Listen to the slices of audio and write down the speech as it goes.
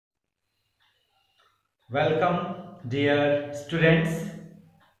Welcome, dear students.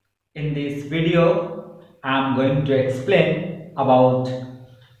 In this video, I am going to explain about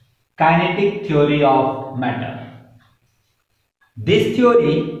kinetic theory of matter. This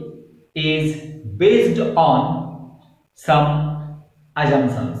theory is based on some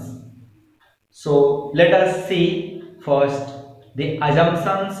assumptions. So, let us see first the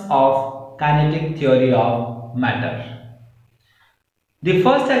assumptions of kinetic theory of matter. The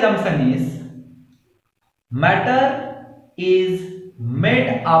first assumption is matter is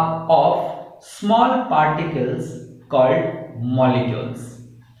made up of small particles called molecules.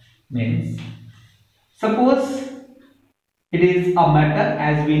 Means, suppose it is a matter,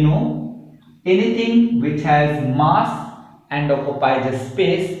 as we know, anything which has mass and occupies a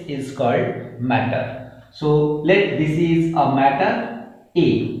space is called matter. So, this is a matter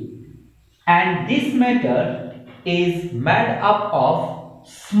A, and this matter is made up of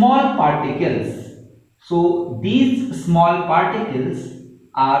small particles. So, these small particles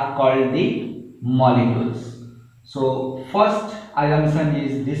are called the molecules. So, first assumption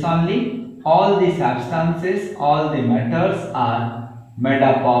is this only: all the substances, all the matters are made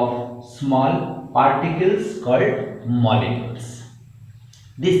up of small particles called molecules.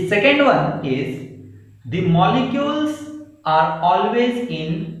 The second one is the molecules are always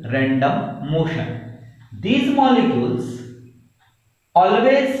in random motion. These molecules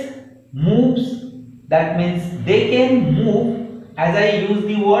always moves. That means they can move, as I use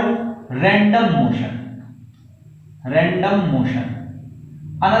the word random motion. Random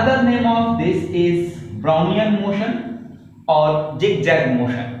motion. Another name of this is Brownian motion or zigzag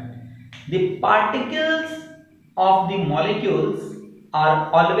motion. The particles of the molecules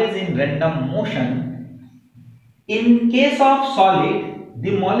are always in random motion. In case of solid,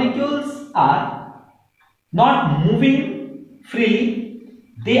 the molecules are not moving freely,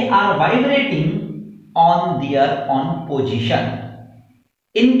 they are vibrating on their own position.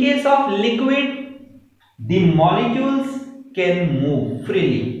 In case of liquid, the molecules can move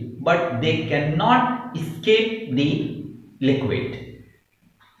freely, but they cannot escape the liquid.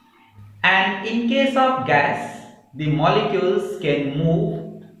 And in case of gas, the molecules can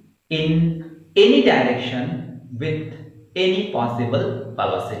move in any direction with any possible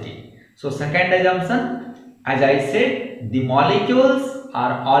velocity. So, second assumption, as I said, the molecules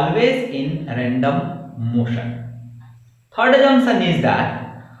are always in random motion. Third assumption is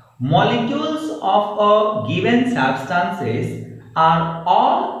that molecules of a given substances are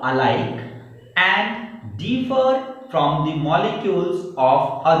all alike and differ from the molecules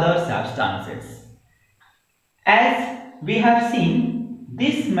of other substances. As we have seen,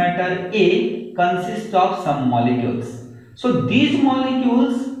 this matter A consists of some molecules. So these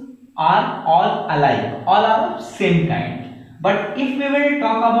molecules are all alike, all are of same kind. But if we will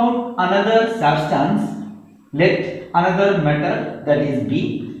talk about another substance, let another matter, that is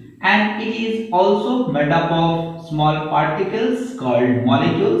B, and it is also made up of small particles called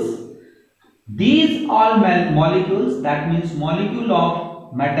molecules. These all molecules, that means molecule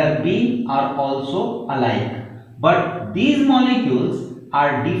of matter B, are also alike. But these molecules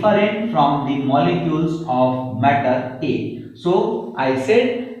are different from the molecules of matter A. So I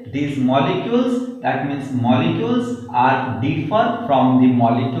said these molecules, that means molecules are differ from the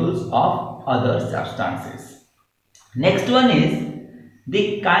molecules of other substances. Next one is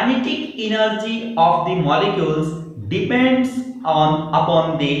the kinetic energy of the molecules depends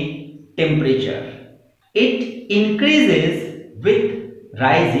upon the temperature. It increases with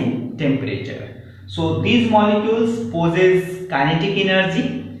rising temperature. So these molecules possess kinetic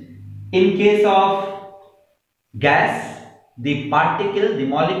energy. In case of gas, the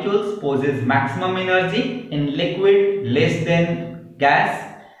molecules possess maximum energy. In liquid, less than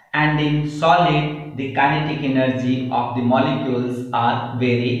gas, and in solid, the kinetic energy of the molecules are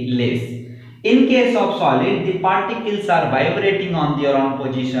very less. In case of solid, the particles are vibrating on their own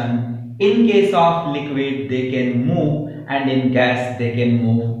position. In case of liquid, they can move, and in gas, they can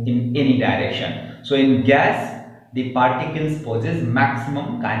move in any direction. So in gas, the particles possess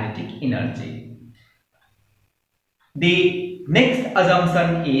maximum kinetic energy. The next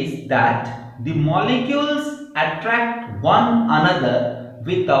assumption is that the molecules attract one another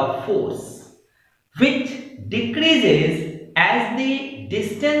with a force which decreases as the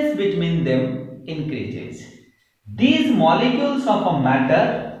distance between them increases. These molecules of a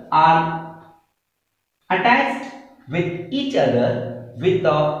matter are attached with each other with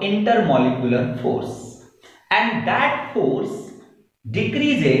the intermolecular force, and that force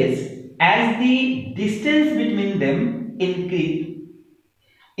decreases as the distance between them increases.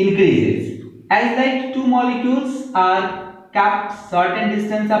 As like two molecules are kept certain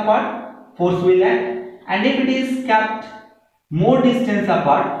distance apart, force will act, and if it is kept more distance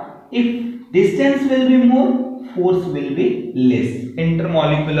apart, if distance will be more, force will be less.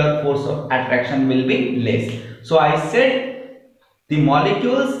 Intermolecular force of attraction will be less. So I said the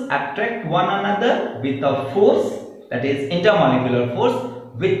molecules attract one another with a force, that is intermolecular force,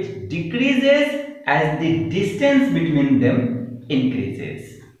 which decreases as the distance between them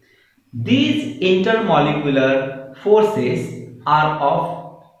increases. These intermolecular forces are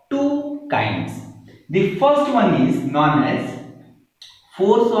of two kinds. The first one is known as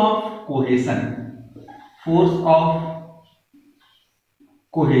force of cohesion. Force of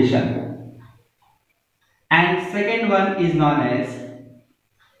cohesion. And second one is known as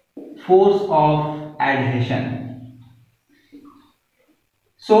force of adhesion.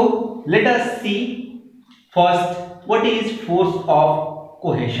 So let us see first what is force of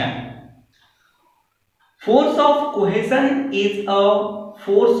cohesion. Force of cohesion is a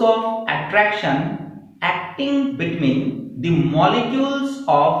force of attraction acting between the molecules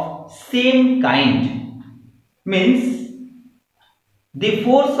of same kind. Means the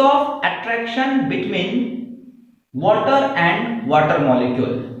force of attraction between water and water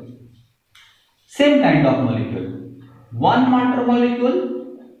molecule. Same kind of molecule. One water molecule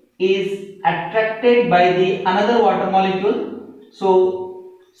is attracted by the another water molecule.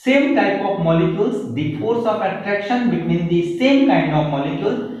 So same type of molecules, the force of attraction between the same kind of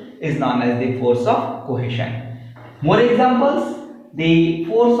molecule is known as the force of cohesion. More examples, the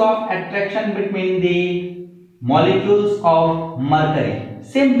force of attraction between the molecules of mercury,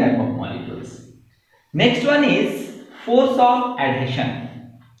 same type of molecules. Next one is force of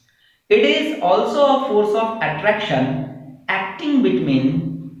adhesion. It is also a force of attraction acting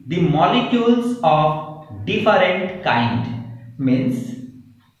between the molecules of different kind. Means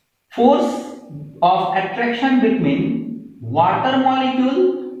force of attraction between water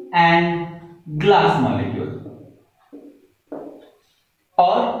molecule and glass molecule,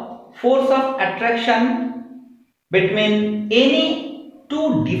 or force of attraction between any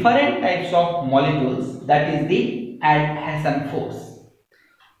two different types of molecules, that is the adhesion force.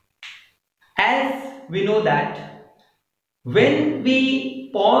 As we know that when we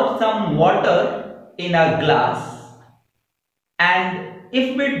pour some water in a glass and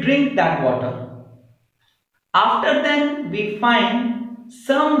if we drink that water, after then we find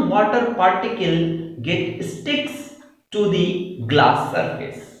some water particle sticks to the glass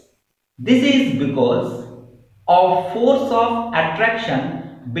surface. This is because of force of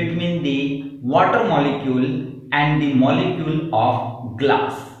attraction between the water molecule and the molecule of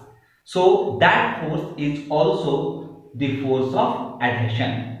glass. So that force is also the force of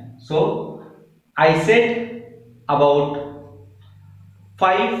adhesion. So I said about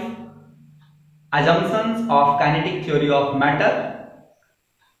 5 assumptions of kinetic theory of matter.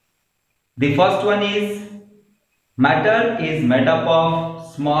 The first one is matter is made up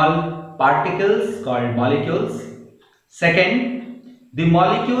of small particles called molecules. Second, the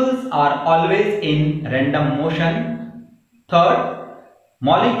molecules are always in random motion. Third,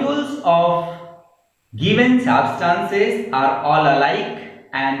 molecules of given substances are all alike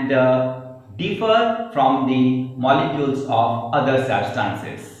and differ from the molecules of other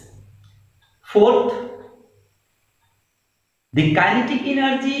substances. Fourth, the kinetic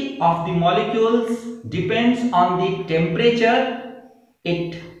energy of the molecules depends on the temperature.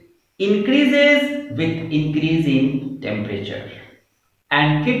 It increases with increase in temperature.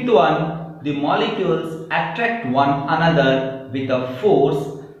 And fifth one, the molecules attract one another with a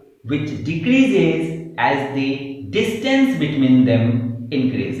force which decreases as the distance between them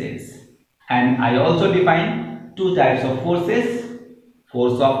increases. And I also define 2 types of forces.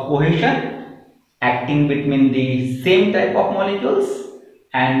 Force of cohesion acting between the same type of molecules,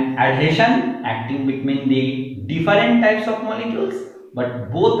 and adhesion acting between the different types of molecules,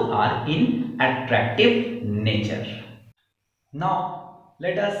 but both are in attractive nature. Now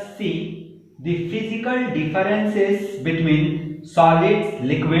let us see the physical differences between solids,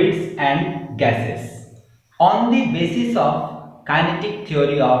 liquids and gases on the basis of kinetic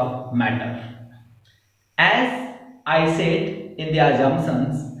theory of matter. As I said in the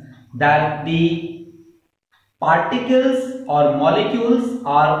assumptions that the particles or molecules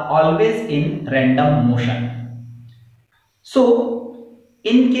are always in random motion. So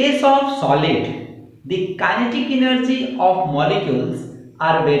in case of solid, the kinetic energy of molecules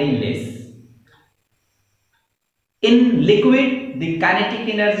are very less. In liquid, the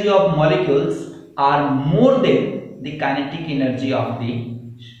kinetic energy of molecules are more than the kinetic energy of the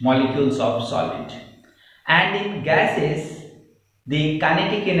molecules of solid. And in gases, the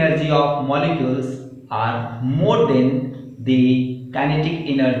kinetic energy of molecules are more than the kinetic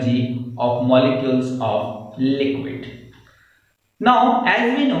energy of molecules of liquid. Now,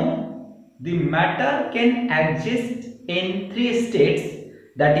 as we know, the matter can exist in three states,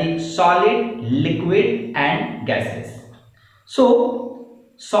 that is solid, liquid and gases. So,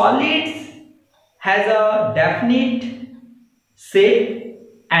 solids has a definite shape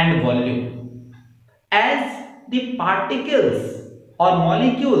and volume. As the particles or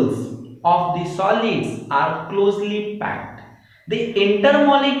molecules of the solids are closely packed, the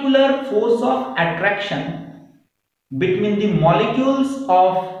intermolecular force of attraction between the molecules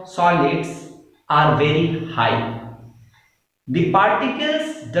of solids are very high. The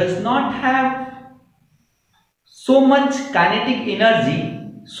particles does not have so much kinetic energy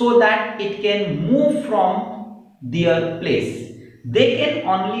so that it can move from their place. They can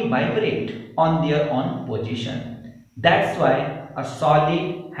only vibrate on their own position. That's why a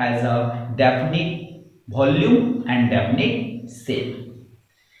solid has a definite volume and definite shape.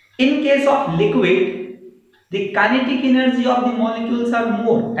 In case of liquid, the kinetic energy of the molecules are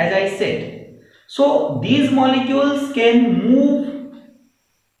more, as I said. So these molecules can move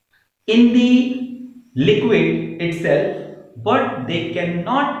in the liquid itself, but they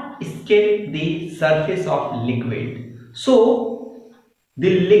cannot escape the surface of liquid. So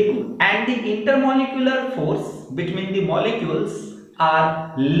the liquid and the intermolecular force between the molecules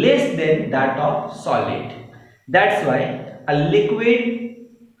are less than that of solid. That's why a liquid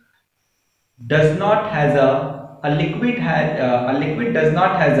does not has a liquid does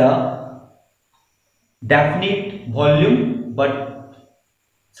not has a definite volume, but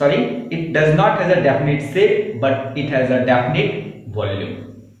it does not has a definite shape, but it has a definite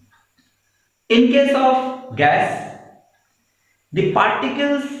volume. In case of gas, the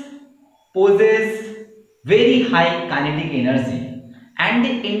particles possess very high kinetic energy and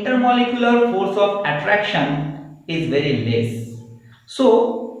the intermolecular force of attraction is very less.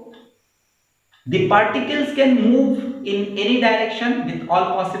 So the particles can move in any direction with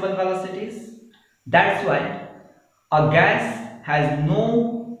all possible velocities. That's why a gas has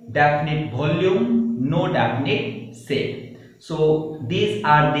no definite volume, no definite shape. So these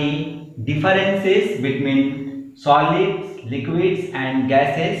are the differences between solids, liquids and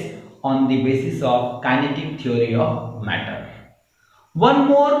gases on the basis of kinetic theory of matter. One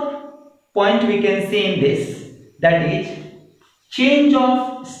more point we can see in this, that is change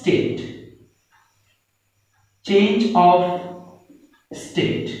of state. Change of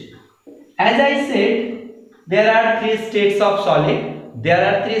state. As I said, there are three states of solid, there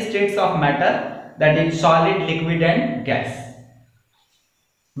are three states of matter, that is solid, liquid and gas.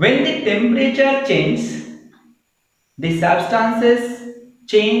 When the temperature changes, the substances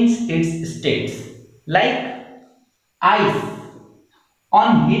change its states. Like ice,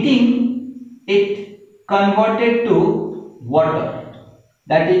 on heating it converted to water,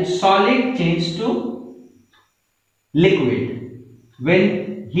 that is solid changed to liquid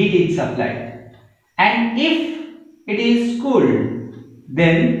when heat is supplied, and if it is cooled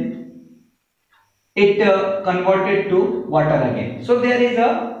then it converted to water again. So there is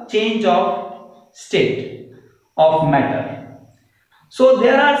a change of state of matter. So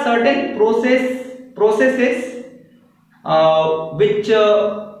there are certain processes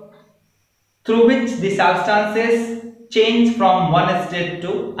through which the substances change from one state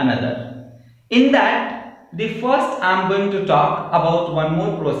to another. In that, the first I am going to talk about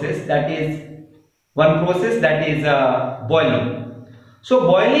one process that is boiling. So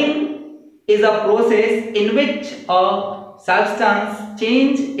boiling is a process in which a substance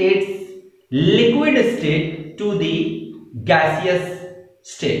changes its liquid state to the gaseous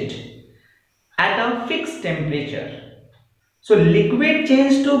state at a fixed temperature. So liquid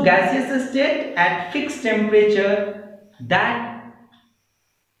changes to gaseous state at fixed temperature. That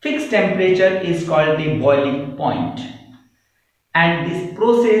fixed temperature is called the boiling point, and this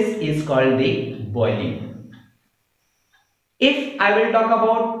process is called the boiling. If I will talk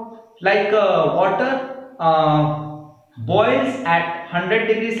about like water boils at 100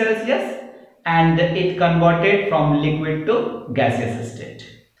 degrees Celsius and it converted from liquid to gaseous state.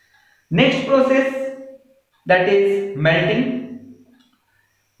 Next process, that is melting.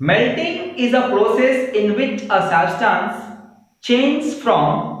 Melting is a process in which a substance changes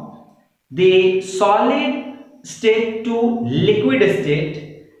from the solid state to liquid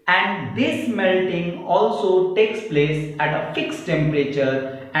state, and this melting also takes place at a fixed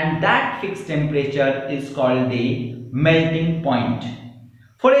temperature, and that fixed temperature is called the melting point.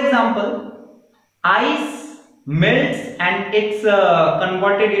 For example, ice melts and it's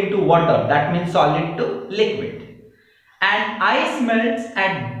converted into water, that means solid to liquid, and ice melts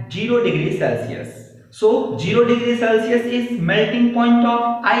at 0 degrees Celsius. So 0 degree Celsius is melting point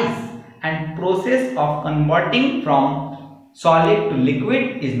of ice, and process of converting from solid to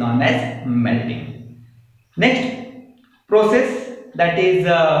liquid is known as melting. Next process, that is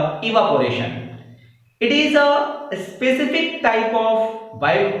evaporation. It is a specific type of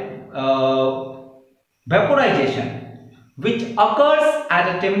vaporization which occurs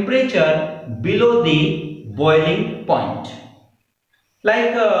at a temperature below the boiling point.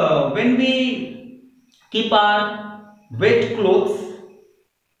 Like when we keep our wet clothes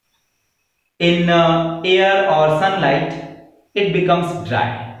in air or sunlight, it becomes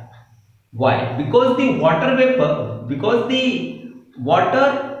dry. Why? Because the water vapor, because the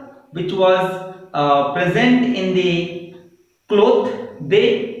water which was present in the cloth,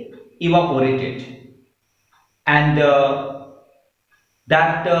 they evaporated, and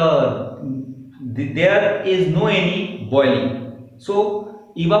there is no any boiling.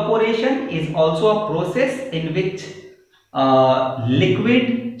 So evaporation is also a process in which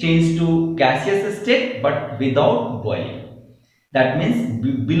liquid changes to gaseous state but without boiling. That means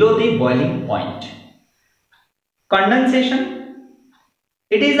below the boiling point. Condensation,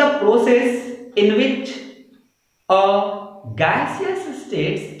 it is a process in which a gaseous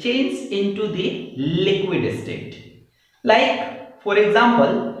state changes into the liquid state. Like for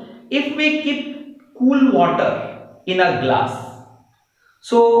example, if we keep cool water in a glass,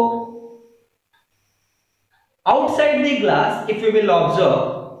 so outside the glass, if you will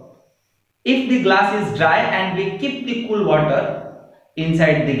observe, if the glass is dry and we keep the cool water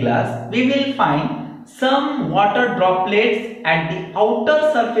inside the glass, we will find some water droplets at the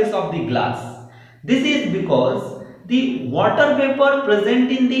outer surface of the glass. This is because the water vapor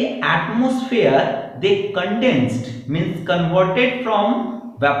present in the atmosphere, they condensed, means converted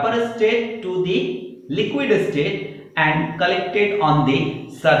from vapor state to the liquid state and collected on the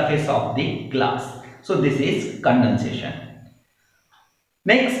surface of the glass. So this is condensation.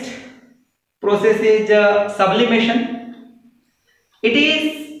 Next process is sublimation. It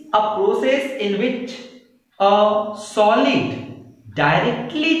is a process in which a solid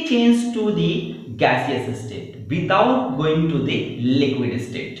directly changes to the gaseous state without going to the liquid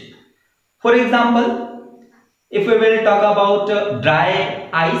state. For example, if we will talk about dry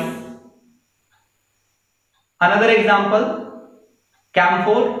ice, another example,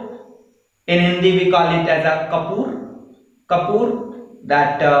 camphor, in Hindi we call it as a kapur,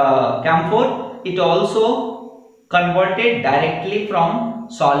 that camphor, it also converted directly from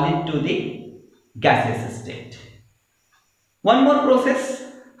solid to the gaseous state. One more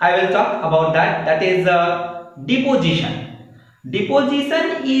process I will talk about, that is deposition.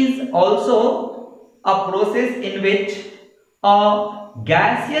 Deposition is also a process in which a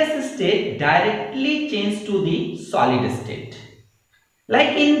gaseous state directly changes to the solid state.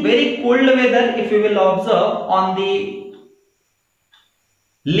 Like in very cold weather, if you will observe on the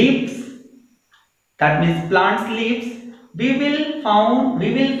leaves, that means plants leaves, we will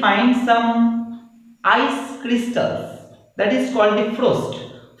find some ice crystals, that is called the frost.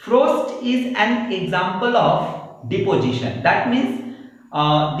 Frost is an example of deposition. That means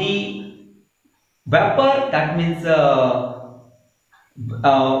the vapor, that means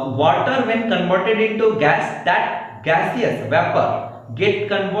water when converted into gas, that gaseous vapor get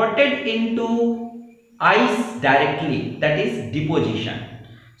converted into ice directly, that is deposition.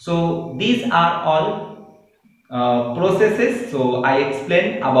 So these are all processes. So I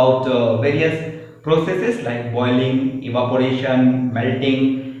explained about various processes like boiling, evaporation,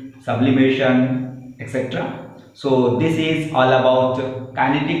 melting, sublimation, etc. So this is all about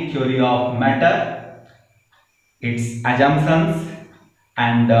kinetic theory of matter, its assumptions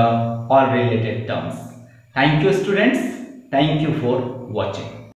and all related terms. Thank you students. Thank you for watching.